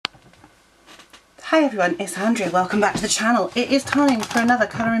Hi everyone, it's Andrea. Welcome back to the channel. It is time for another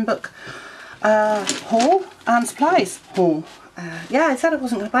colouring book haul and supplies haul. Yeah, I said I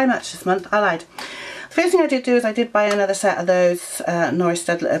wasn't going to buy much this month. I lied. The first thing I did do is I did buy another set of those Norris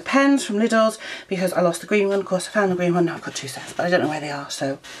Studler pens from Lidl's because I lost the green one. Of course, I found the green one. Now I've got two sets, but I don't know where they are.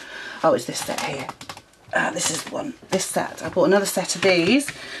 So, oh, it's this set here. This is the one. This set. I bought another set of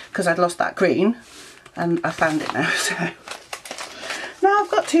these because I'd lost that green, and I found it now. So. Now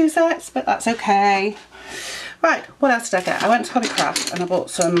I've got two sets, but that's okay. Right, what else did I get? I went to Hobbycraft and I bought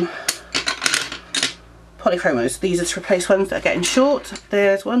some polychromos. These are to replace ones that are getting short.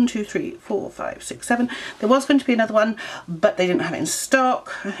 There's 1, 2, 3, 4, 5, 6, 7. There was going to be another one, but they didn't have it in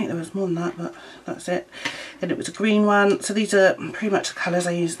stock. I think there was more than that, but that's it. And it was a green one. So these are pretty much the colours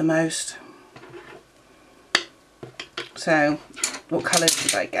I use the most. So what colours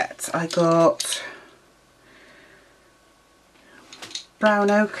did I get? I got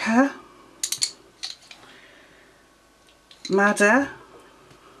brown ochre, madder,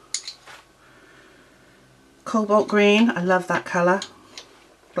 cobalt green, I love that colour,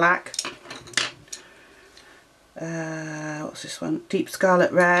 black, what's this one, deep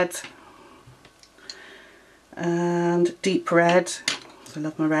scarlet red, and deep red, I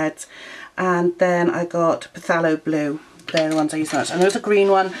love my reds, and then I got phthalo blue. They're the ones I use most. And there's a green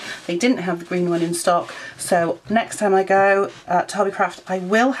one. They didn't have the green one in stock. So next time I go to Hobbycraft, I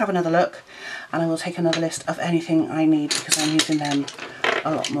will have another look and I will take another list of anything I need because I'm using them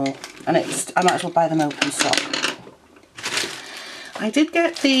a lot more. And I might as well buy them open stock. I did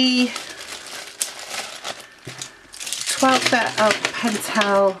get the 12 set of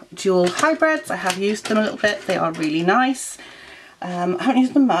Pentel Dual Hybrids. I have used them a little bit. They are really nice. I haven't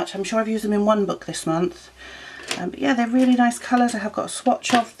used them much. I'm sure I've used them in one book this month. But yeah, they're really nice colours. I have got a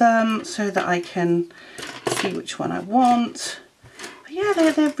swatch of them so that I can see which one I want. But yeah,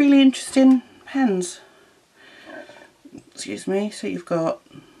 they're really interesting pens. Excuse me. So you've got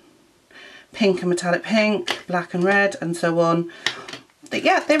pink and metallic pink, black and red, and so on. But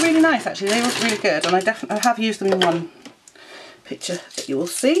yeah, they're really nice actually. They look really good, and I have used them in one picture that you will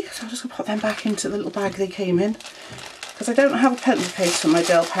see. So I'm just going to put them back into the little bag they came in. Because I don't have a pencil case for my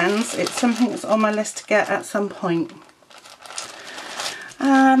gel pens. It's something that's on my list to get at some point.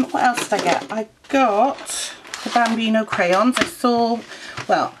 What else did I get? I got the Bambino crayons. I saw,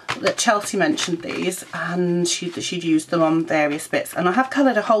 well, that Chelsea mentioned these and she'd used them on various bits. And I have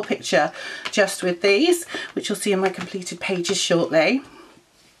coloured a whole picture just with these, which you'll see in my completed pages shortly.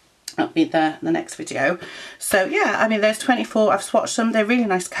 That'll be the next video. So yeah, I mean, there's 24. I've swatched them. They're really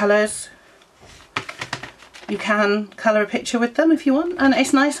nice colours. You can colour a picture with them if you want, and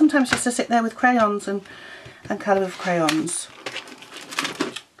it's nice sometimes just to sit there with crayons and colour with crayons.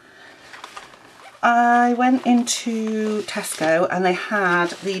 I went into Tesco and they had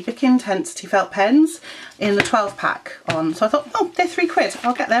the Bic Intensity felt pens in the 12 pack on, so I thought, oh, they're £3.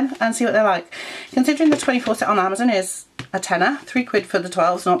 I'll get them and see what they're like. Considering the 24 set on Amazon is a tenner, £3 for the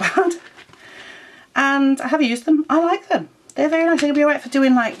 12's not bad. And I have used them, I like them. They're very nice. They'll be alright for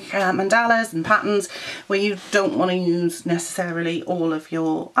doing like mandalas and patterns where you don't want to use necessarily all of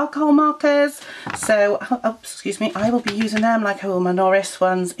your alcohol markers. So, oh, excuse me, I will be using them like I will my Norris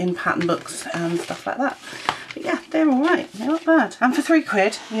ones in pattern books and stuff like that. But yeah, they're alright. They're not bad. And for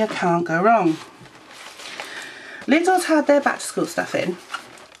 £3, you can't go wrong. Lidl's had their back to school stuff in.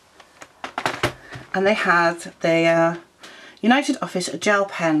 And they had their United Office gel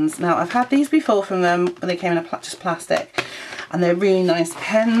pens. Now I've had these before from them, but they came in just plastic, and they're really nice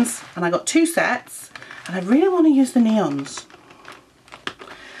pens. And I got two sets, and I really want to use the neons.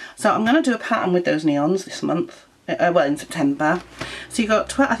 So I'm going to do a pattern with those neons this month. Well, in September. So you got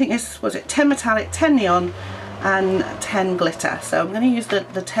 12, I think this was it 10 metallic, 10 neon, and 10 glitter. So I'm going to use the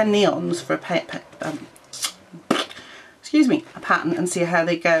 10 neons for a a pattern and see how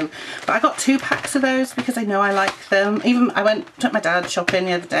they go. But I got 2 packs of those because I know I like them. Even I took my dad shopping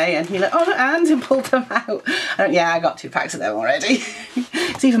the other day and he like, oh look, and pulled them out. Yeah, I got 2 packs of them already.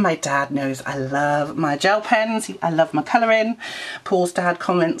 So even my dad knows I love my gel pens. I love my colouring. Paul's dad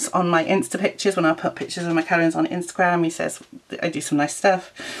comments on my Insta pictures when I put pictures of my colourings on Instagram. He says I do some nice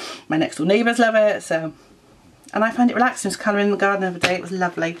stuff. My next door neighbours love it. So, and I find it relaxing. Just colouring in the garden every day. It was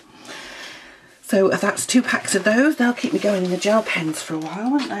lovely. So that's 2 packs of those. They'll keep me going in the gel pens for a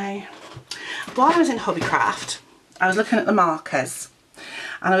while, won't they? While I was in Hobbycraft, I was looking at the markers.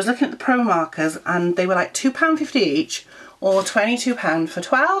 And I was looking at the pro markers and they were like £2.50 each or £22 for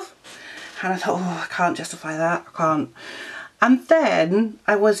 12. And I thought, oh, I can't justify that. I can't. And then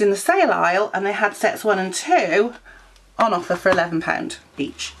I was in the sale aisle and they had sets 1 and 2 on offer for £11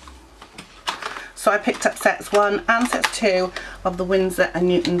 each. So I picked up sets 1 and sets 2 of the Winsor &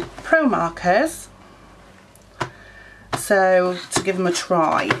 Newton Pro markers. so to give them a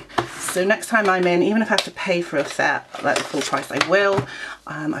try. So next time I'm in, even if I have to pay for a set like the full price, I will.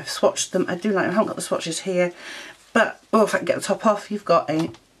 I've swatched them. I do like them. I haven't got the swatches here, but oh, if I can get the top off, you've got a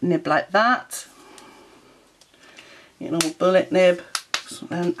nib like that, your normal bullet nib,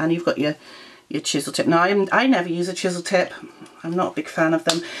 and you've got your chisel tip. Now I never use a chisel tip. I'm not a big fan of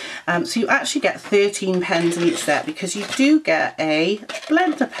them. So you actually get 13 pens in each set, because you do get a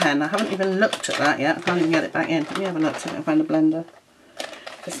blender pen. I haven't even looked at that yet. I can't even get it back in. Let me have a look, see if I can find a blender.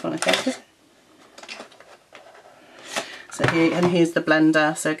 This one, I think, is it? So here, and here's the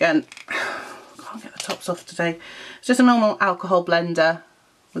blender. So again, I can't get the tops off today. It's just a normal alcohol blender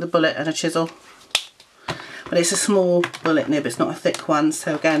with a bullet and a chisel. But it's a small bullet nib, it's not a thick one.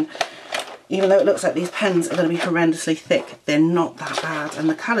 So again, even though it looks like these pens are going to be horrendously thick, they're not that bad. And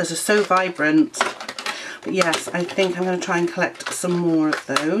the colours are so vibrant. But yes, I think I'm going to try and collect some more of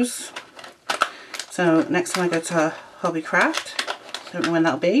those. So next time I go to Hobbycraft, I don't know when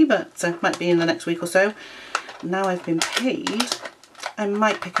that'll be, but it might be in the next week or so. Now I've been paid, I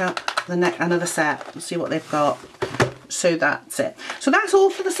might pick up another set and see what they've got. So that's it. So that's all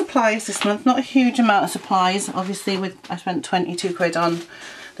for the supplies this month. Not a huge amount of supplies. Obviously, I spent 22 quid on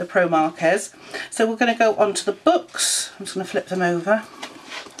the Pro markers. So we're going to go on to the books. I'm just going to flip them over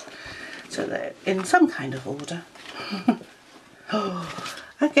so they're in some kind of order. Oh,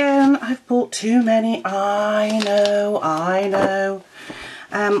 again, I've bought too many. I know.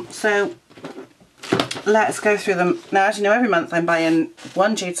 So let's go through them. Now, as you know, every month I'm buying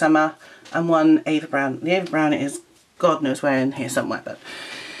one Jade Summer and one Ava Brown. The Ava Brown is God knows where in here somewhere, but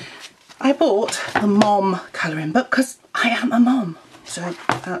I bought the Mom colouring book because I am a mom. So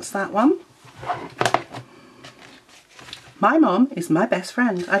that's that one. My mom is my best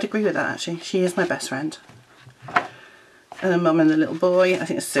friend. I'd agree with that, actually. She is my best friend. And the mum and the little boy. I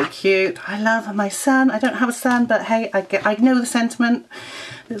think it's so cute. I love my son. I don't have a son, but hey, I know the sentiment.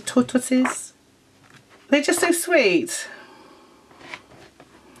 Little tortoises. They're just so sweet.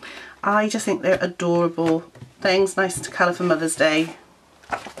 I just think they're adorable things. Nice to colour for Mother's Day.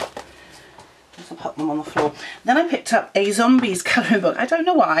 I'll pop them on the floor. Then I picked up a zombies colouring book. I don't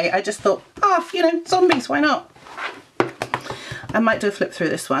know why. I just thought, you know, zombies, why not? I might do a flip through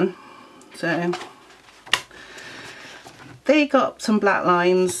this one. So they got some black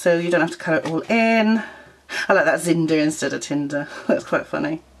lines, so you don't have to colour it all in. I like that Zinder instead of Tinder. That's quite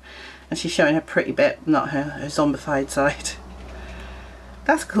funny. And she's showing her pretty bit, not her zombified side.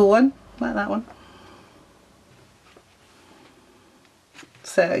 That's a cool one. I like that one.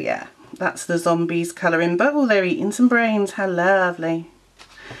 So yeah, that's the zombies colouring book. Oh, they're eating some brains. How lovely.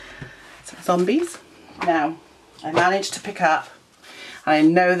 So zombies. Now, I managed to pick up, I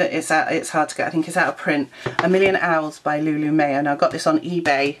know that it's hard to get, I think it's out of print, A Million Owls by Lulu May. And I got this on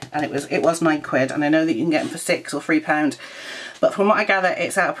eBay and it was 9 quid, and I know that you can get them for £6 or £3. But from what I gather,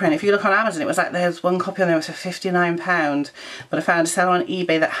 it's out of print. If you look on Amazon, it was like there's one copy on there was for £59. But I found a seller on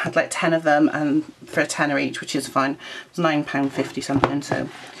eBay that had like 10 of them and for a tenner each, which is fine. It was £9.50 something, so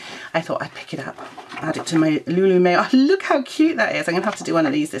I thought I'd pick it up, add it to my Lulu May. Oh, look how cute that is. I'm going to have to do one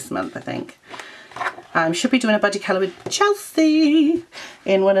of these this month, I think. Should be doing a buddy colour with Chelsea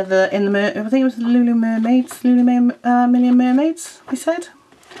in one of the, I think it was the Lulu Mermaids, Lulu Million Mermaids, we said.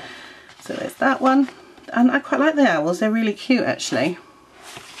 So there's that one. And I quite like the owls, they're really cute actually.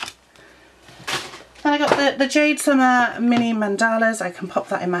 Then I got the Jade Summer mini mandalas. I can pop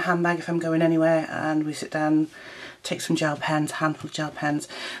that in my handbag if I'm going anywhere and we sit down, take some gel pens, a handful of gel pens.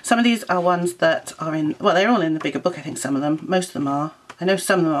 Some of these are ones that are in, well, they're all in the bigger book, I think some of them. Most of them are. I know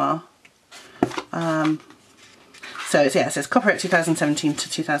some of them are. So it's, yeah, it says copyright 2017 to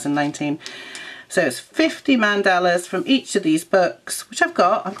 2019. So it's 50 mandalas from each of these books, which I've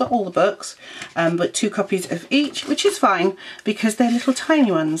got all the books, but 2 copies of each, which is fine because they're little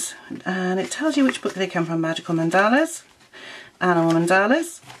tiny ones. And it tells you which book they come from: Magical Mandalas, Animal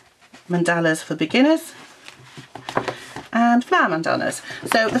Mandalas, Mandalas for Beginners, and Flower Mandalas.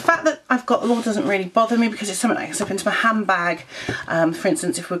 So the fact that I've got them all doesn't really bother me because it's something I can slip into my handbag. For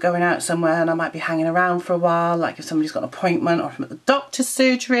instance, if we're going out somewhere and I might be hanging around for a while, like if somebody's got an appointment or if I'm at the doctor's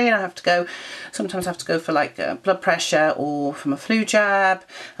surgery and I have to go, sometimes I have to go for like blood pressure or from a flu jab,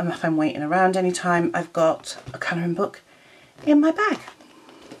 and if I'm waiting around any time, I've got a colouring book in my bag.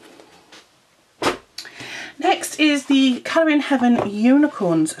 Next is the Colour in Heaven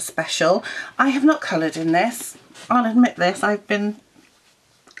Unicorns special. I have not coloured in this. I'll admit this, I've been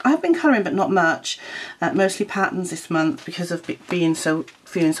colouring but not much, mostly patterns this month because of feeling so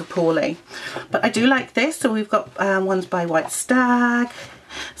poorly. But I do like this, so we've got ones by White Stag,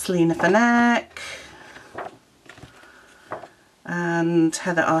 Selena Vanek, and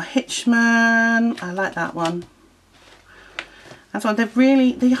Heather R. Hitchman. I like that one. That's why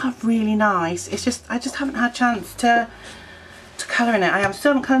they are really nice. It's just, I just haven't had a chance to colour in it. I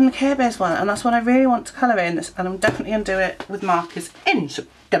still haven't coloured in the Care Bears one, and that's what I really want to colour in, and I'm definitely going to do it with markers in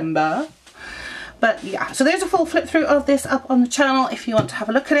September. But yeah, so there's a full flip through of this up on the channel if you want to have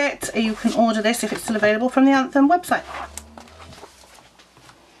a look at it. You can order this if it's still available from the Anthem website.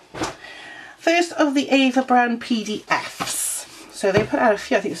 First of the Ava Brown PDFs. So they put out a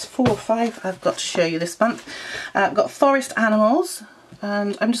few, I think it's 4 or 5 I've got to show you this month. I've got Forest Animals,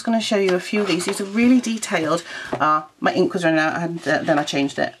 and I'm just going to show you a few of these. These are really detailed. My ink was running out, and then I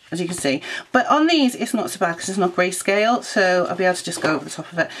changed it, as you can see. But on these, it's not so bad because it's not grayscale, so I'll be able to just go over the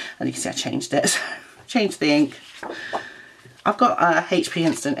top of it. And you can see I changed it. Changed the ink. I've got HP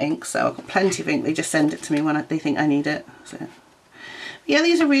Instant ink, so I've got plenty of ink. They just send it to me when they think I need it. So yeah,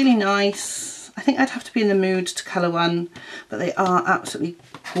 these are really nice. I think I'd have to be in the mood to colour one, but they are absolutely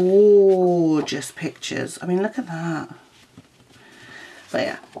gorgeous pictures. I mean, look at that. But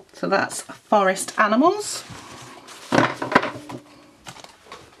yeah, so that's Forest Animals.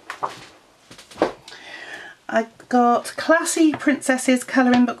 I got Classy Princesses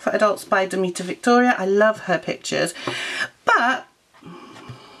Colouring Book for Adults by Demeter Victoria. I love her pictures, but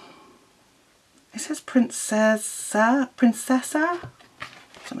it says Princessa,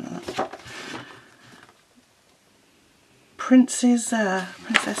 something like that. Princessa.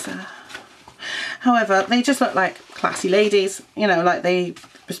 However, they just look like classy ladies, you know, like they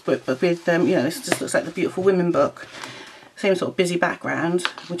just put with them, you know, this just looks like the Beautiful Women book. Same sort of busy background,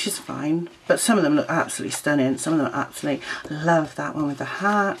 which is fine, but some of them look absolutely stunning. Some of them are absolutely, love that one with the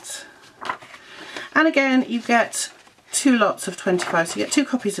hat. And again, you get 2 lots of 25, so you get 2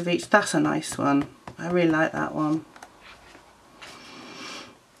 copies of each. That's a nice one. I really like that one.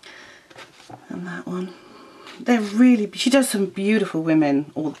 And that one. They're really, she does some beautiful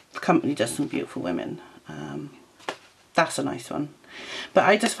women, or the company does some beautiful women. That's a nice one. But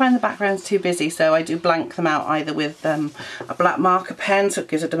I just find the backgrounds too busy, so I do blank them out either with a black marker pen, so it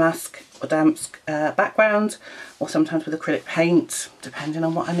gives a damask or damp background, or sometimes with acrylic paint, depending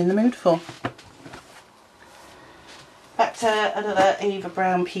on what I'm in the mood for. Back to another Ava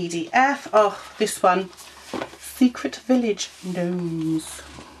Brown PDF. Oh, this one, Secret Village Gnomes.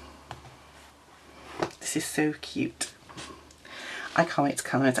 This is so cute. I can't wait to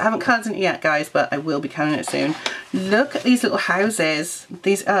colour it. I haven't coloured it yet, guys, but I will be colouring it soon. Look at these little houses.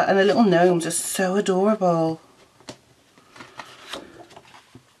 These and the little gnomes are so adorable.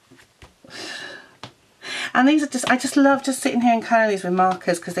 And these are just, I just love just sitting here and colouring these with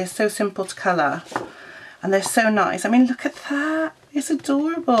markers because they're so simple to colour. And they're so nice. I mean, look at that. It's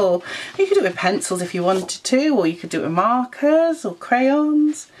adorable. You could do it with pencils if you wanted to, or you could do it with markers or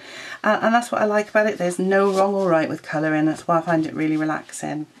crayons. And that's what I like about it. There's no wrong or right with colouring. That's why I find it really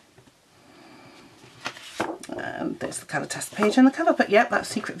relaxing. And there's the colour test page and the cover. But yep, that's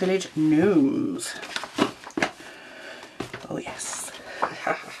Secret Village Gnomes. Oh yes.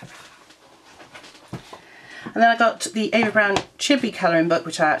 And then I got the Ava Brown Chibi colouring book,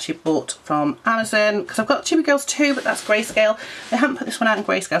 which I actually bought from Amazon, because I've got Chibi Girls 2, but that's grayscale. They haven't put this one out in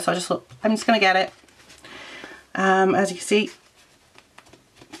grayscale, so I just thought, I'm just going to get it. As you can see,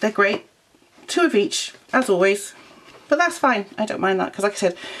 they're great. 2 of each, as always. But that's fine, I don't mind that, because like I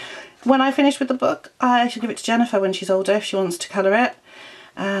said, when I finish with the book, I should give it to Jennifer when she's older, if she wants to colour it.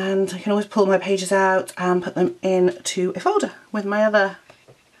 And I can always pull my pages out and put them into a folder with my other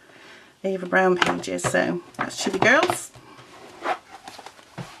Ava Brown pages. So that's Chibi Girls.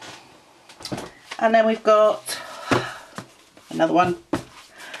 And then we've got another one,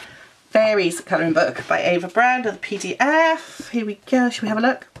 Fairies colouring book by Ava Brown, the PDF. Here we go, shall we have a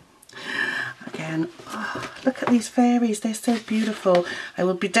look? Again, oh, look at these fairies, they're so beautiful. I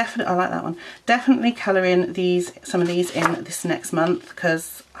will be definitely, I like that one, definitely colouring these, some of these in this next month,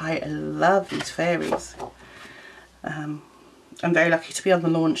 because I love these fairies. I'm very lucky to be on the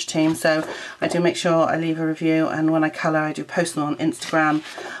launch team, so I do make sure I leave a review, and when I colour I do post them on Instagram,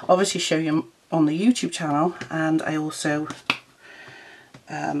 obviously show you on the YouTube channel, and I also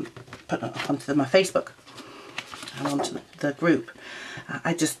put it onto my Facebook and onto the group.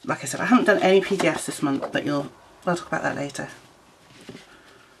 I just, like I said, I haven't done any PDFs this month, but I'll talk about that later.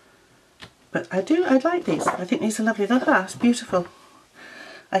 But I like these. I think these are lovely. Look at that, it's beautiful.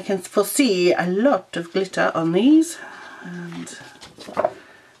 I can foresee a lot of glitter on these, and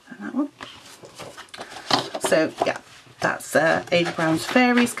that one. So yeah, that's Ava Brown's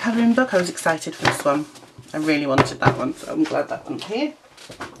Fairies colouring book. I was excited for this one. I really wanted that one, so I'm glad that one's here.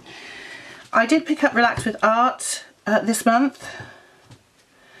 I did pick up Relax with Art this month.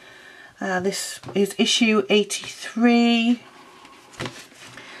 This is issue 83.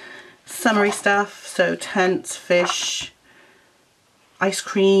 Summery stuff, so tents, fish, ice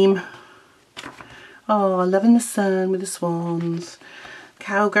cream. Oh, Loving the Sun with the swans.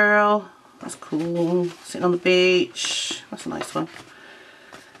 Cowgirl, that's cool. Sitting on the beach, that's a nice one.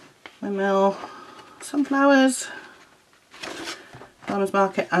 Windmill, sunflowers, farmers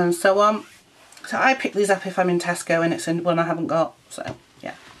market, and so on. So I pick these up if I'm in Tesco and it's in one I haven't got, so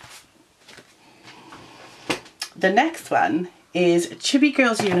yeah. The next one is Chibi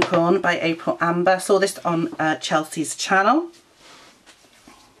Girls Unicorn by April Amber. Saw this on Chelsea's channel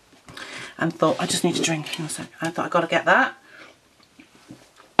and thought I just need a drink. So I thought I got to get that.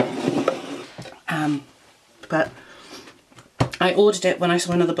 But I ordered it when I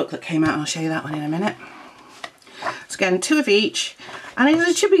saw another book that came out, and I'll show you that one in a minute. So again, 2 of each, and these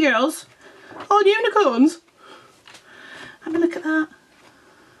are Chibi Girls on unicorns. Have a look at that.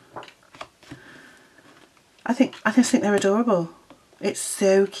 I just think they're adorable. It's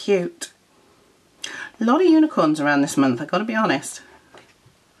so cute. A lot of unicorns around this month, I've got to be honest.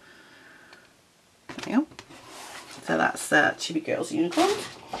 There you go. So that's Chibi Girls Unicorn.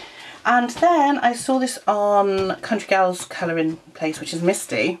 And then I saw this on Country Gal's colouring place, which is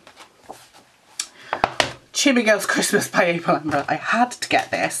Misty. Chibi Girls Christmas by April Amber. I had to get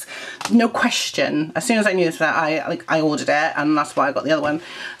this, no question. As soon as I knew this, I ordered it, and that's why I got the other one.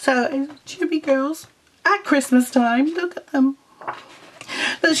 So Chibi Girls at Christmas time. Look at them.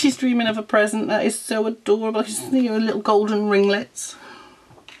 Look, she's dreaming of a present. That is so adorable. She's, you know, little golden ringlets.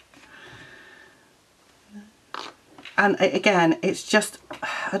 And again, it's just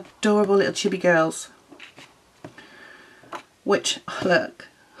adorable little Chibi Girls. Which, look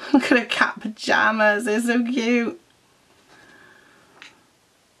at her cat pyjamas, they're so cute.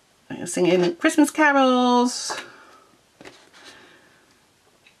 They're singing Christmas carols.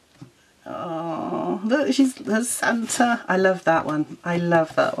 Oh, look, there's Santa. I love that one. I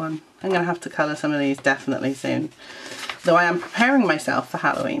love that one. I'm going to have to colour some of these definitely soon. Though I am preparing myself for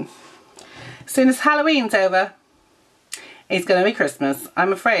Halloween. As soon as Halloween's over, it's going to be Christmas.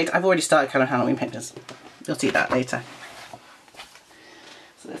 I'm afraid I've already started colouring Halloween pictures. You'll see that later.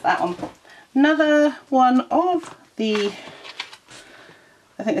 So there's that one. Another one of the...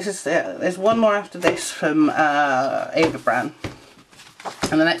 I think this is... there's one more after this from Ava Brand.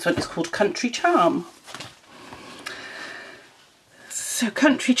 And the next one is called Country Charm. So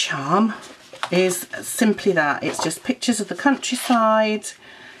Country Charm is simply that. It's just pictures of the countryside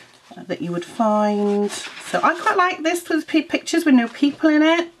that you would find. So I quite like this with pictures with no people in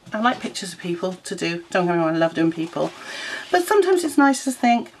it. I like pictures of people to do. Don't get me wrong, I love doing people. But sometimes it's nice to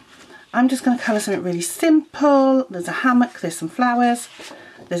think, I'm just going to colour something really simple. There's a hammock, there's some flowers,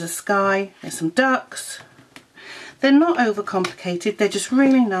 there's a sky, there's some ducks. They're not overcomplicated, they're just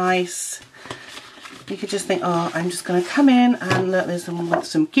really nice. You could just think, oh, I'm just going to come in and look, there's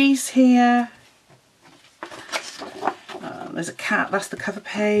some geese here. There's a cat, that's the cover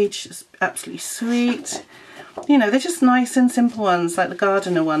page. It's absolutely sweet. You know, they're just nice and simple ones, like the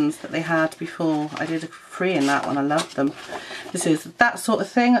gardener ones that they had before. I did a free in that one, I loved them. This is that sort of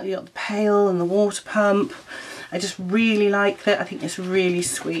thing. You got the pail and the water pump. I just really like it. I think it's really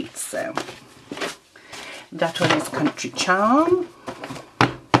sweet. So that one is Country Charm.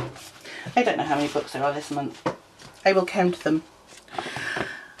 I don't know how many books there are this month. I will count them.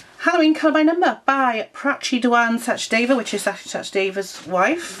 Halloween Colour by Number by Prachi Dewan Sachdeva, which is Sachdeva's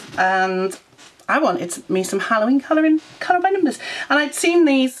wife, and I wanted me some Halloween colour by numbers, and I'd seen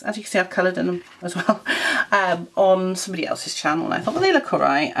these, as you can see I've coloured in them as well, on somebody else's channel, and I thought, well, they look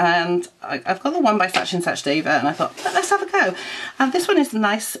alright, and I've got the one by Sachin Sachdeva, and I thought, let's have a go. And this one is a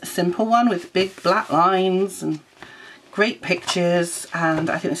nice simple one with big black lines and great pictures, and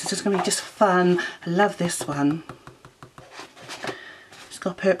I think this is just going to be just fun. I love this one.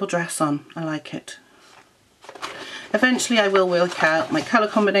 Got a purple dress on. I like it. Eventually I will work out my colour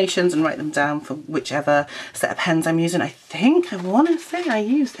combinations and write them down for whichever set of pens I'm using. I want to say I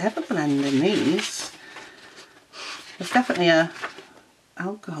used Everblend in these. There's definitely a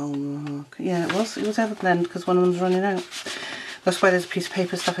alcohol mark. Yeah, it was Everblend because one of them's running out. That's why there's a piece of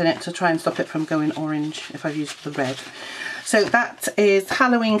paper stuff in it to try and stop it from going orange if I've used the red. So that is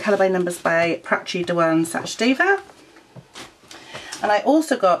Halloween Colour by Numbers by Prachi Dewan Sachdeva. And I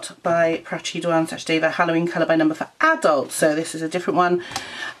also got by Prachi Dewan Sachdeva Halloween Colour by Number for Adults. So this is a different one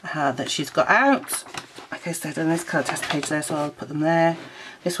that she's got out. Like I said, on this colour test page there, so I'll put them there.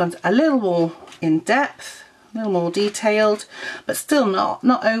 This one's a little more in depth, a little more detailed, but still not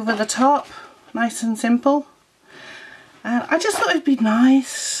over the top. Nice and simple. And I just thought it'd be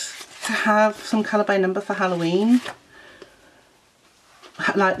nice to have some colour by number for Halloween.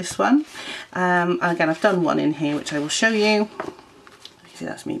 I like this one. And again, I've done one in here, which I will show you. obviously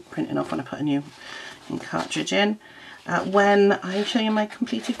that's me printing off when I put a new ink cartridge in. When I show you my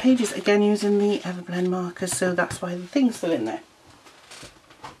completed pages, again using the Everblend markers, so that's why the thing's still in there.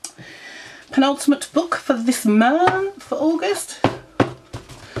 Penultimate book for this month, for August.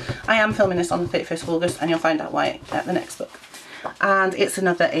 I am filming this on the 31st of August, and you'll find out why at the next book. And it's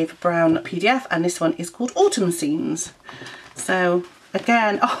another Ava Brown PDF, and this one is called Autumn Scenes. So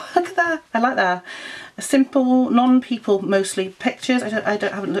again, oh look at that, I like that. A simple, non-people mostly pictures. I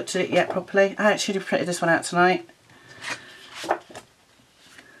haven't looked at it yet properly. I actually printed this one out tonight.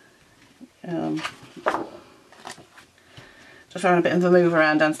 Just having a bit of a move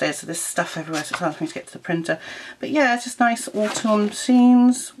around downstairs, so there's stuff everywhere, so it's hard for me to get to the printer. But yeah, it's just nice autumn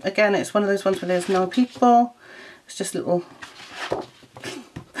scenes. Again, it's one of those ones where there's no people. It's just little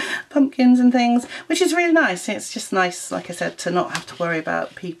pumpkins and things, which is really nice. It's just nice, like I said, to not have to worry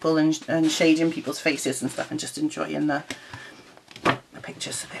about people and shading people's faces and stuff, and just enjoying the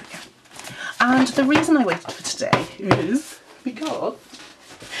pictures. So there we go. And the reason I waited for today is because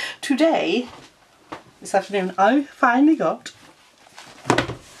today, this afternoon, I finally got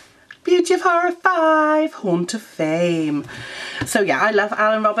Beauty of Horror 5, Haunt of Fame. So yeah, I love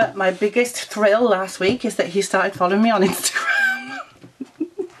Alan Robert. My biggest thrill last week is that he started following me on Instagram.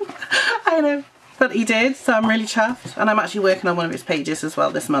 I know, but he did, so I'm really chuffed. And I'm actually working on one of his pages as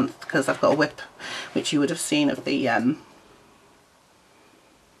well this month, because I've got a whip, which you would have seen, of the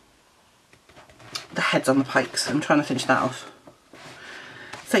heads on the pikes. I'm trying to finish that off.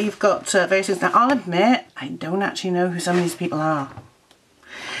 So you've got various things. Now I'll admit, I don't actually know who some of these people are.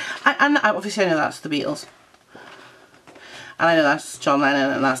 And obviously I know that's the Beatles. And I know that's John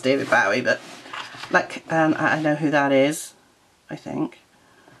Lennon and that's David Bowie, but like, I know who that is, I think.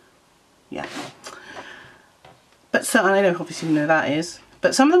 Yeah. But so, and I know obviously you know who that is.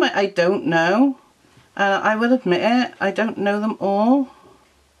 But some of them I don't know. I will admit it, I don't know them all.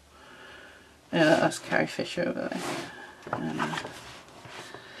 Yeah, that's Carrie Fisher over there.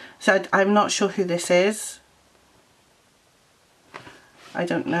 So I'm not sure who this is. I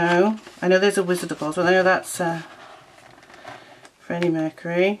don't know. I know there's a Wizard of Oz, but I know that's Freddie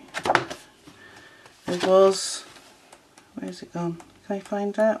Mercury. There was... Where's it gone? Can I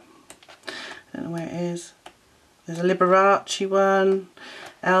find out? I don't know where it is. There's a Liberace one.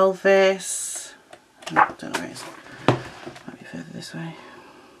 Elvis. I don't know where it is. Might be further this way.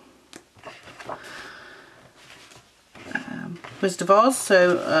 Wizard of Oz,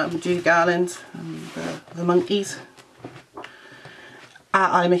 so Judy Garland and the Monkees.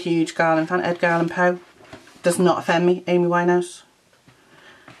 I'm a huge Garland fan. Edgar Allan Poe does not offend me. Amy Winehouse.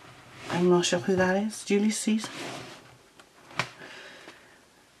 I'm not sure who that is. Julius Caesar.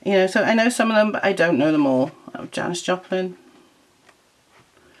 You know, so I know some of them, but I don't know them all. Janis Joplin.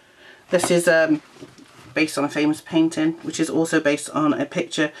 This is based on a famous painting, which is also based on a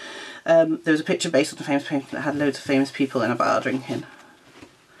picture. There was a picture based on a famous painting that had loads of famous people in a bar drinking.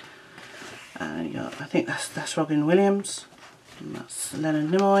 And I think that's Robin Williams. And that's Leonard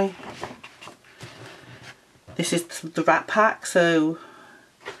Nimoy. This is the Rat Pack, so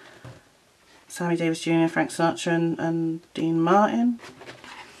Sammy Davis Jr., Frank Sinatra and Dean Martin.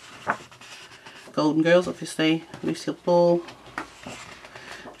 Golden Girls, obviously, Lucille Ball.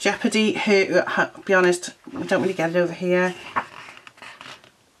 Jeopardy, who, to be honest, we don't really get it over here.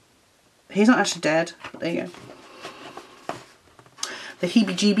 He's not actually dead, but there you go. The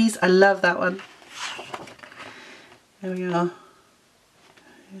Heebie-Jeebies, I love that one. There we are.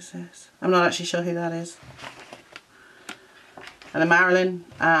 Who's this? I'm not actually sure who that is. And then Marilyn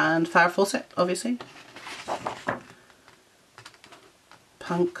and Farrah Fawcett, obviously.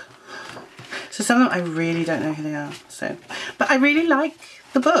 Punk. So some of them I really don't know who they are. So, but I really like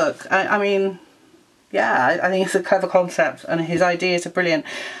the book. I mean, yeah, I think it's a clever concept and his ideas are brilliant.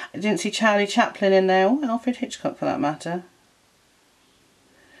 I didn't see Charlie Chaplin in there, or Alfred Hitchcock for that matter.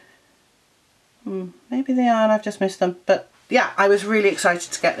 Maybe they are and I've just missed them. But yeah, I was really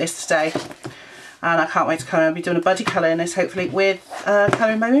excited to get this today. And I can't wait to come and be doing a buddy colour in this, hopefully, with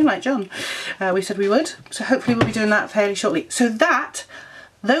Colouring by Moonlight John. We said we would, so hopefully we'll be doing that fairly shortly. So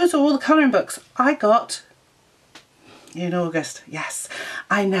those are all the colouring books I got in August. Yes,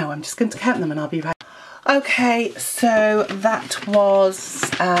 I know, I'm just going to count them and I'll be right. Okay, so that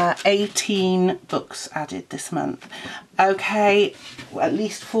was 18 books added this month. Okay, well, at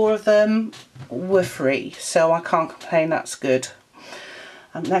least 4 of them were free, so I can't complain, that's good.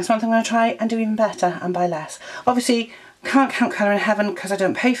 Next month I'm going to try and do even better and buy less. Obviously, can't count Colour in Heaven because I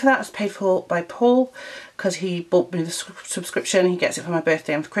don't pay for that. It's paid for by Paul because he bought me the subscription. He gets it for my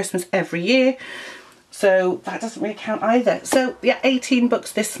birthday and for Christmas every year. So that doesn't really count either. So yeah, 18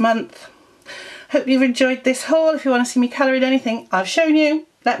 books this month. Hope you've enjoyed this haul. If you want to see me colouring anything I've shown you,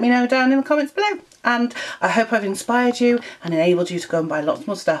 let me know down in the comments below. And I hope I've inspired you and enabled you to go and buy lots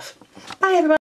more stuff. Bye everybody.